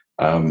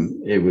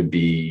 It would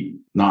be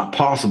not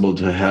possible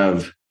to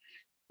have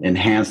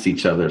enhanced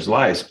each other's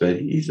lives, but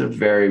he's a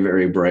very,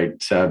 very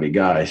bright, savvy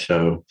guy.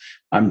 So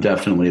I'm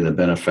definitely the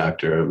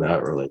benefactor of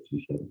that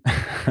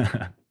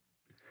relationship.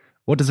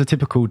 What does a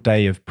typical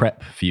day of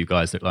prep for you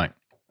guys look like?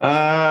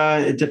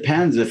 It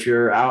depends. If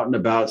you're out and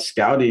about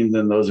scouting,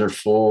 then those are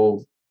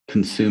full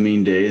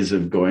consuming days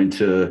of going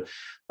to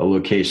a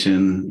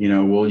location.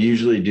 We'll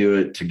usually do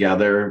it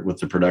together with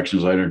the production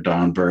designer,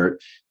 Don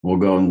Burt. We'll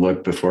go and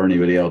look before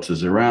anybody else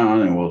is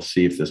around, and we'll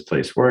see if this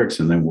place works.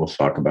 And then we'll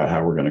talk about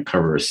how we're going to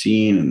cover a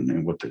scene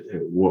and what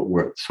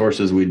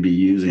sources we'd be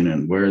using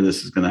and where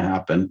this is going to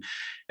happen.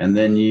 And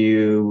then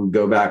you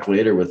go back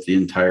later with the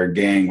entire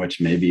gang,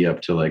 which may be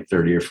up to like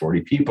 30 or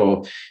 40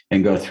 people,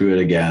 and go through it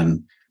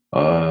again.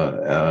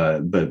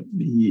 But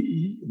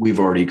we've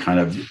already kind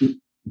of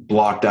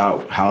blocked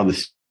out how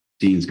the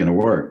scene's going to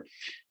work.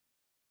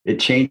 It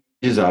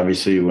changes,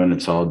 obviously, when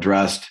it's all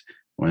dressed,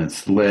 when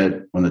it's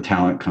lit, when the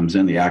talent comes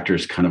in. The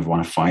actors kind of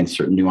want to find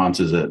certain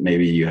nuances that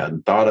maybe you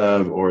hadn't thought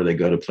of, or they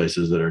go to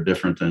places that are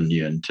different than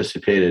you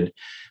anticipated.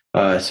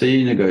 So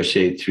you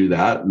negotiate through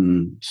that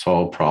and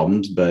solve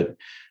problems. But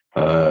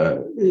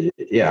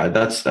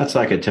that's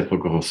like a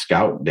typical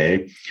scout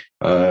day.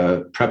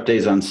 Prep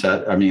days on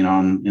set,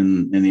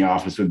 in the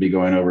office would be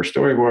going over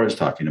storyboards,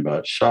 talking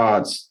about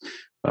shots,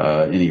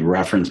 any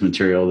reference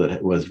material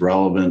that was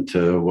relevant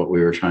to what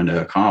we were trying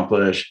to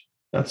accomplish.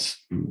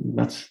 That's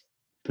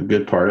the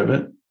good part of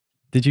it.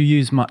 Did you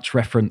use much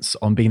reference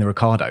on being the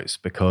Ricardos?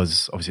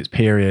 Because obviously it's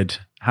period.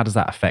 How does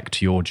that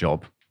affect your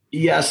job?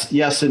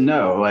 Yes and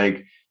no.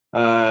 Like,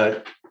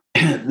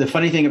 the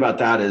funny thing about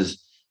that is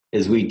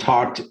we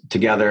talked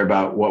together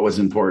about what was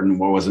important,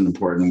 what wasn't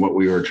important, what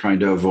we were trying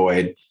to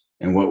avoid,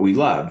 and what we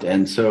loved.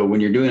 And so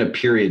when you're doing a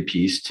period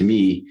piece, to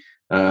me,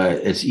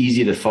 it's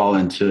easy to fall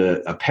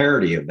into a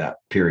parody of that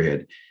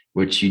period,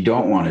 which you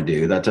don't want to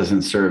do. That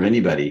doesn't serve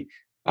anybody.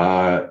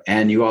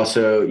 And you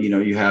also,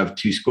 you have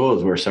two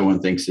schools where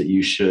someone thinks that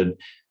you should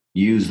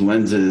use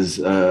lenses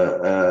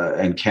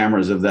and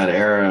cameras of that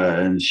era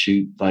and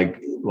shoot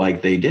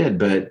like they did,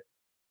 but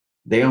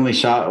they only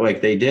shot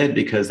like they did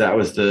because that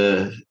was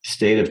the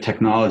state of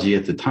technology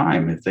at the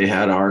time. If they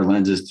had our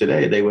lenses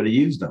today, they would have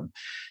used them.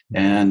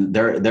 And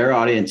their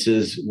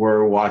audiences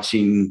were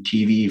watching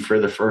TV for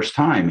the first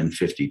time in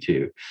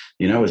 52.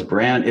 It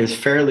was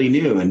fairly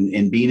new,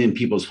 and being in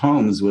people's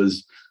homes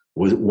was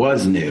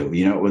new.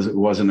 It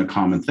wasn't a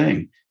common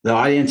thing. The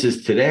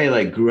audiences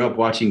today grew up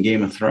watching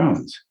Game of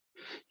Thrones,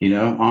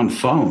 on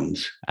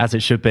phones. As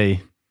it should be.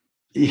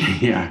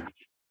 Yeah.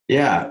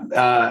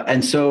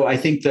 And so I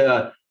think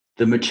the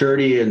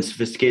maturity and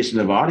sophistication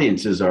of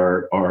audiences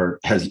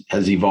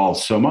has evolved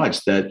so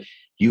much that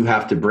you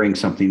have to bring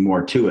something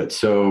more to it.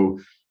 So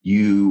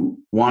you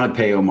want to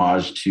pay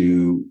homage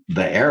to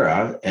the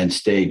era and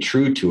stay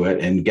true to it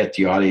and get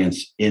the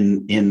audience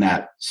in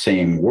that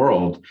same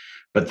world.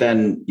 But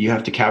then you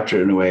have to capture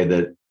it in a way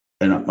that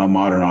a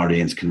modern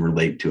audience can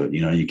relate to it.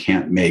 You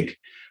can't make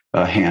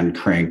a hand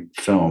crank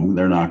film.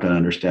 They're not going to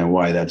understand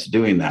why that's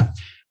doing that.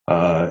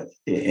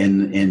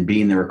 In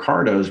Being the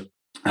Ricardos,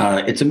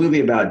 it's a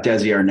movie about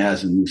Desi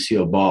Arnaz and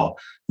Lucille Ball,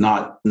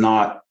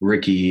 not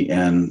Ricky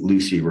and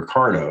Lucy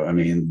Ricardo.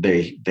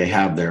 They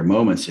have their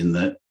moments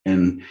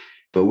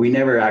but we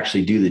never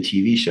actually do the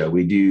TV show.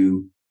 We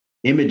do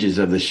images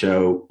of the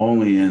show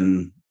only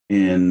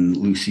in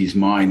Lucy's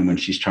mind when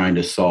she's trying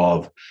to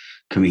solve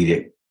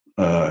comedic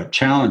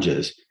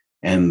challenges,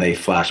 and they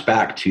flash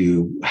back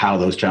to how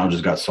those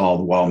challenges got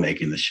solved while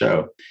making the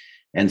show.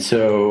 And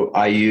so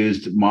I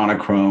used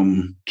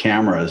monochrome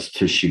cameras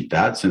to shoot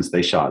that, since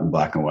they shot in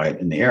black and white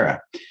in the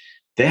era.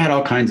 They had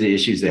all kinds of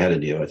issues they had to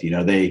deal with.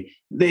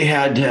 They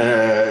had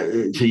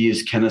to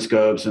use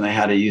kinescopes, and they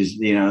had to use,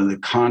 the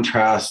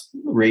contrast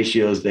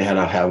ratios. They had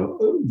to have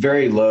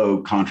very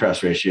low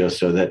contrast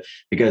ratios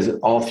because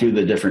all through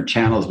the different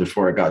channels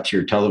before it got to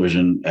your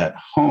television at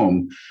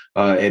home,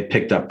 it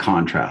picked up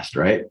contrast,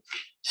 right?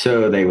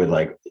 So they would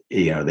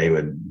they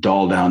would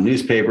dull down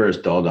newspapers,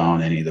 dull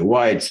down any of the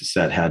whites. The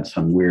set had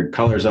some weird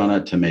colors on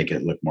it to make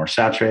it look more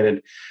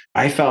saturated.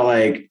 I felt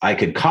like I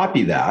could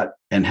copy that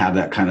and have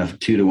that kind of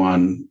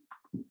 2-to-1,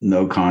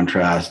 no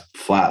contrast,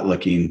 flat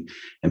looking,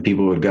 and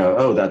people would go,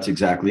 oh, that's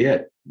exactly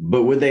it.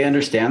 But would they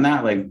understand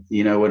that?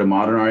 Would a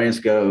modern audience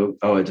go,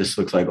 oh, it just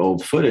looks like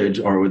old footage?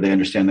 Or would they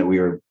understand that we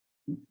were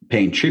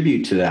paying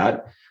tribute to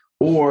that?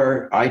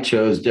 Or I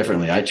chose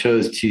differently. I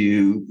chose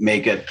to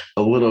make it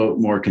a little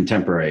more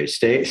contemporary,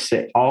 stay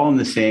all in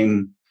the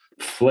same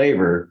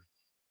flavor,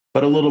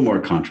 but a little more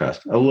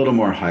contrast, a little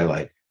more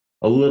highlight,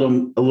 a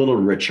little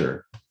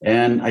richer.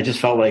 And I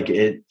just felt like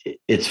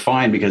it's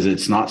fine because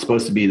it's not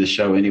supposed to be the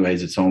show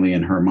anyways. It's only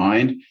in her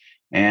mind.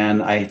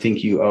 And I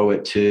think you owe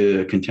it to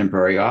a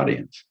contemporary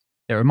audience.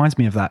 It reminds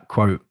me of that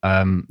quote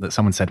that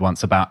someone said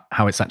once about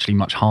how it's actually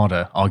much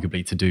harder,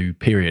 arguably, to do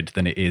period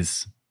than it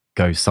is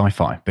go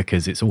sci-fi,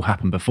 because it's all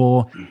happened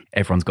before.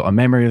 Everyone's got a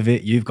memory of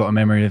it. You've got a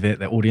memory of it.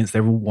 The audience,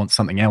 they all want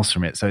something else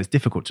from it. So it's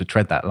difficult to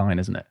tread that line,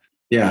 isn't it?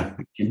 Yeah,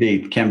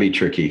 it can be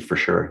tricky for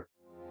sure.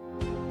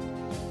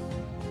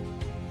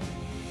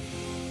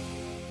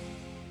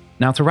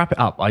 Now, to wrap it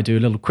up, I do a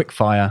little quick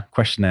fire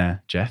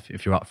questionnaire, Jeff,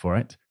 if you're up for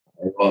it.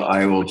 Well,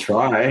 I will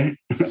try.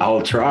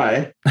 I'll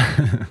try.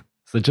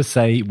 So just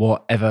say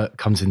whatever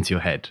comes into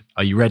your head.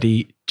 Are you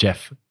ready,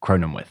 Jeff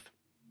Cronenweth?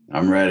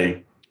 I'm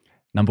ready.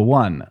 Number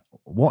 1,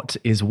 what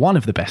is one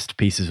of the best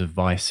pieces of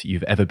advice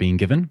you've ever been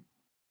given?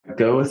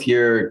 Go with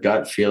your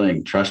gut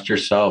feeling, trust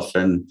yourself,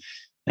 and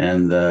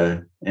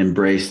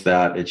embrace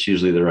that. It's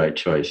usually the right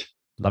choice.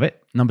 Love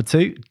it. Number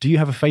 2, do you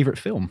have a favorite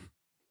film?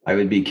 I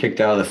would be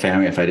kicked out of the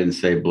family if I didn't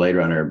say Blade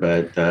Runner,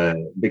 but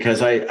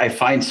because I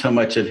find so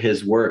much of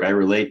his work, I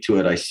relate to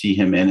it. I see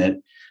him in it,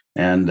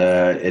 and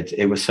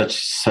it was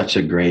such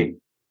a great,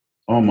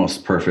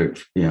 almost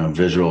perfect,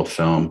 visual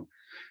film.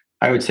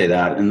 I would say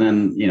that. And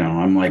then,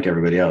 I'm like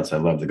everybody else. I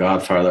love The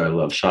Godfather. I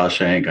love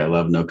Shawshank. I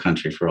love No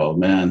Country for Old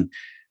Men.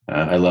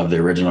 I love the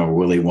original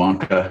Willy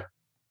Wonka.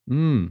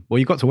 Well,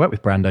 you got to work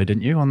with Brando,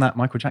 didn't you, on that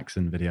Michael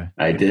Jackson video?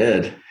 I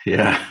did.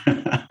 Yeah.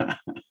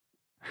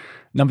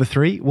 Number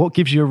 3, what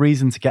gives you a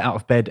reason to get out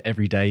of bed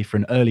every day for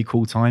an early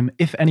call time,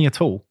 if any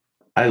at all?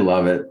 I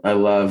love it. I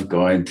love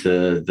going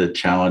to the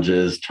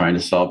challenges, trying to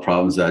solve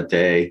problems that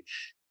day,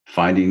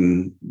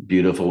 finding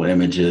beautiful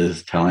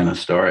images, telling a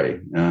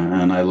story.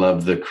 And I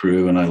love the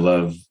crew, and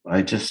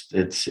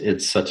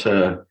it's such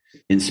a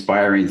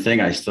inspiring thing.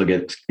 I still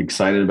get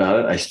excited about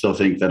it. I still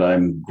think that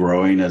I'm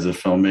growing as a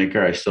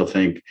filmmaker. I still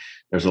think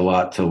there's a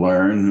lot to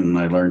learn, and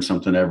I learn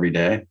something every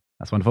day.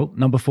 That's wonderful.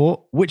 Number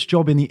 4, which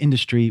job in the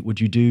industry would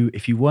you do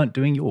if you weren't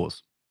doing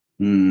yours?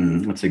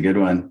 That's a good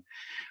one.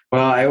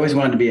 Well, I always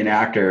wanted to be an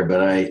actor,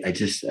 but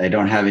I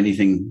don't have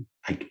anything.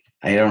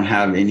 I don't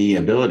have any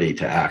ability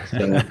to act.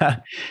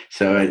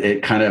 So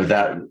it kind of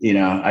that,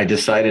 I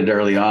decided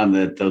early on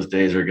that those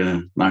days are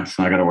it's not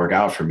going to work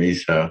out for me.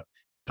 So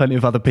plenty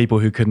of other people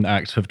who couldn't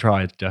act have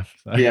tried, Jeff.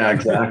 So. Yeah,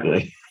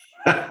 exactly.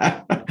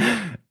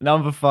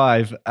 Number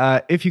 5,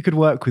 if you could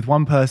work with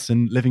one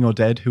person, living or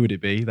dead, who would it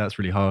be? That's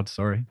really hard.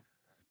 Sorry.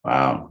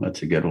 Wow,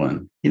 that's a good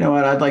one. You know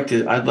what? I'd like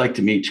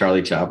to meet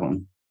Charlie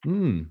Chaplin.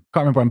 Can't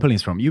remember where I'm pulling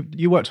this from.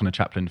 You worked on a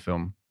Chaplin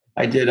film.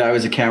 I did. I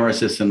was a camera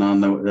assistant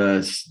on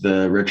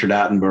the Richard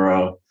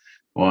Attenborough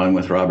one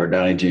with Robert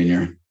Downey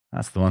Jr.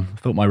 That's the one. I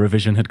thought my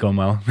revision had gone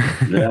well.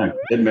 Yeah,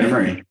 good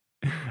memory.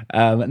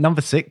 Number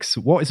 6,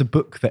 what is a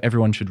book that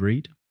everyone should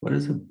read? What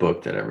is a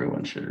book that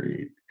everyone should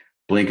read?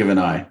 Blink of an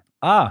Eye.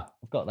 I've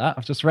got that.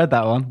 I've just read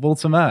that one.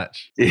 Walter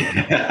Murch.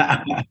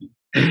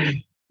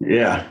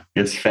 Yeah,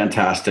 it's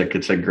fantastic.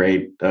 It's a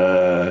great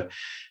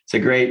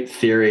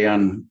theory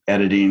on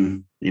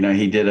editing. He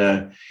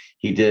cut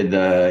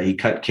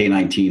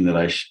K-19 that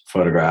I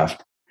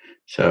photographed.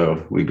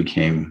 So we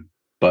became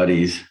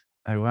buddies.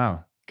 Oh,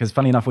 wow. Because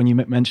funny enough, when you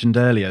mentioned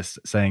earlier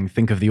saying,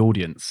 think of the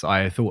audience,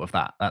 I thought of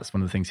that. That's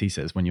one of the things he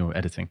says when you're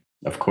editing.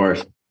 Of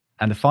course.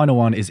 And the final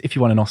one is, if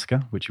you won an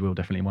Oscar, which you will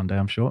definitely one day,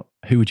 I'm sure,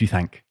 who would you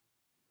thank?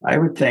 I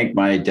would thank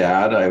my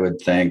dad. I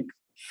would thank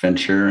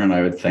Fincher, and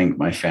I would thank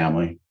my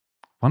family.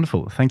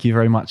 Wonderful. Thank you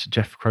very much,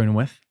 Jeff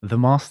Cronenweth, the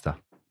master.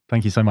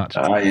 Thank you so much.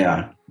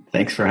 Yeah.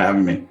 Thanks for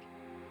having me.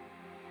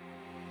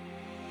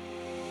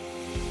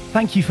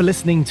 Thank you for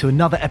listening to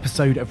another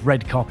episode of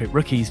Red Carpet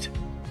Rookies.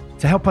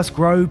 To help us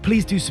grow,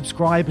 please do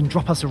subscribe and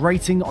drop us a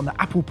rating on the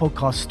Apple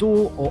Podcast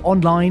Store or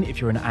online if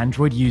you're an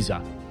Android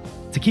user.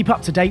 To keep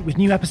up to date with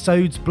new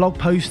episodes, blog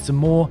posts and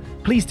more,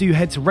 please do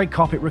head to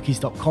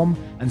redcarpetrookies.com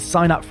and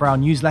sign up for our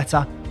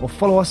newsletter, or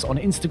follow us on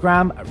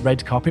Instagram at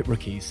Red Carpet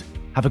Rookies.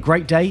 Have a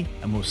great day,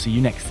 and we'll see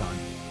you next time.